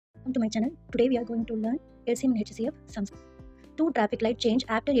Welcome to my channel. Today we are going to learn LCM and HCF sums. Two traffic lights change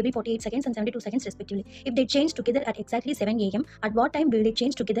after every 48 seconds and 72 seconds respectively. If they change together at exactly 7 am, at what time will they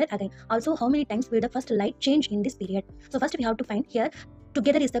change together again? Also, how many times will the first light change in this period? So first we have to find here,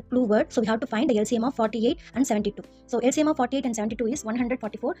 together is the clue word, so we have to find the LCM of 48 and 72. So LCM of 48 and 72 is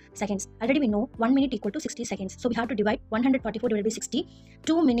 144 seconds. Already we know 1 minute equal to 60 seconds. So we have to divide 144 divided by 60.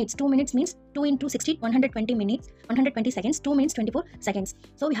 2 minutes. 2 minutes means 2 into 60, 120 minutes, 120 seconds, 2 minutes 24 seconds.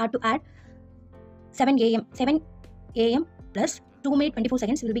 So we have to add 7 am. 7 am plus 2 minutes 24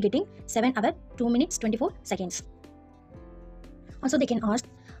 seconds, we will be getting 7 hour 2 minutes 24 seconds. Also they can ask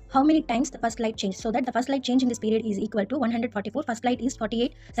how many times the first light change, so that the first light change in this period is equal to 144. First light is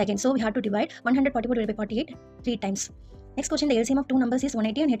 48 seconds, so we have to divide 144 divided by 48 3 times. Next question, the LCM of two numbers is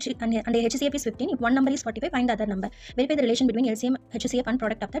 180 and the HCF is 15. If one number is 45, find the other number. Verify the relation between LCM, HCF and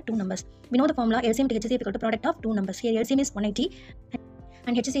product of the two numbers. We know the formula LCM to HCF equal to product of two numbers. Here LCM is 180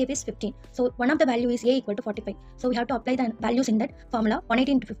 and HCF is 15. So one of the value is A equal to 45. So we have to apply the values in that formula.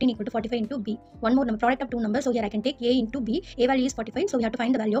 180 into 15 equal to 45 into B. One more number, product of two numbers. So here I can take A into B. A value is 45. So we have to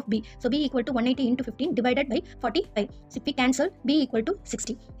find the value of B. So B equal to 180 into 15 divided by 45. So if we cancel, B equal to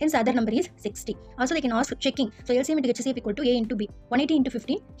 60. Hence the other number is 60. Also they can ask checking. So LCM into HCF equal to A into B. 180 into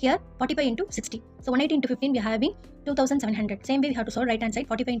 15. Here 45 into 60. So 180 into 15 we are having 2700. Same way we have to solve right hand side.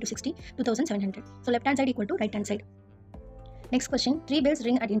 45 into 60, 2700. So left hand side equal to right hand side. Next question, 3 bells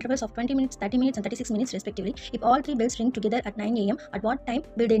ring at intervals of 20 minutes, 30 minutes and 36 minutes respectively. If all 3 bells ring together at 9 am, at what time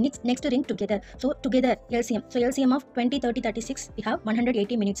will they next ring together? So together LCM. So LCM of 20, 30, 36, we have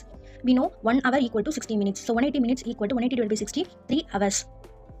 180 minutes. We know 1 hour equal to 60 minutes. So 180 minutes equal to 180 divided by 60, 3 hours.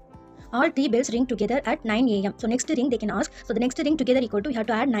 All 3 bells ring together at 9 am. So next ring they can ask. So the next ring together equal to, we have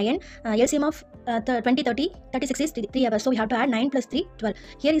to add 9. LCM of 20, 30, 36 is 3 hours. So we have to add 9 plus 3, 12.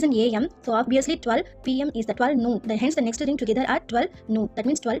 Here is an am. So obviously 12 pm is the 12 noon. Hence the next ring together at 12 noon. That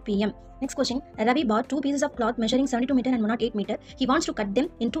means 12 pm. Next question. Ravi bought 2 pieces of cloth measuring 72 meter and 108 meter. He wants to cut them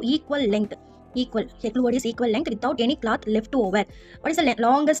into equal length. Equal. Here the word is equal length without any cloth left over. What is the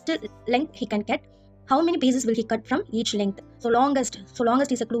longest length he can cut? How many pieces will he cut from each length? So longest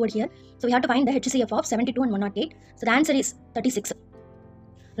is a clue word here. So we have to find the HCF of 72 and 108. So the answer is 36.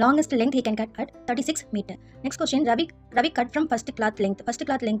 Longest length he can cut at 36 meter. Next question, Ravi cut from first cloth length. First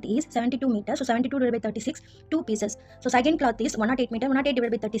cloth length is 72 meters. So 72 divided by 36, 2 pieces. So second cloth is 108 meter. 108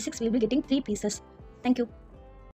 divided by 36, we will be getting 3 pieces. Thank you.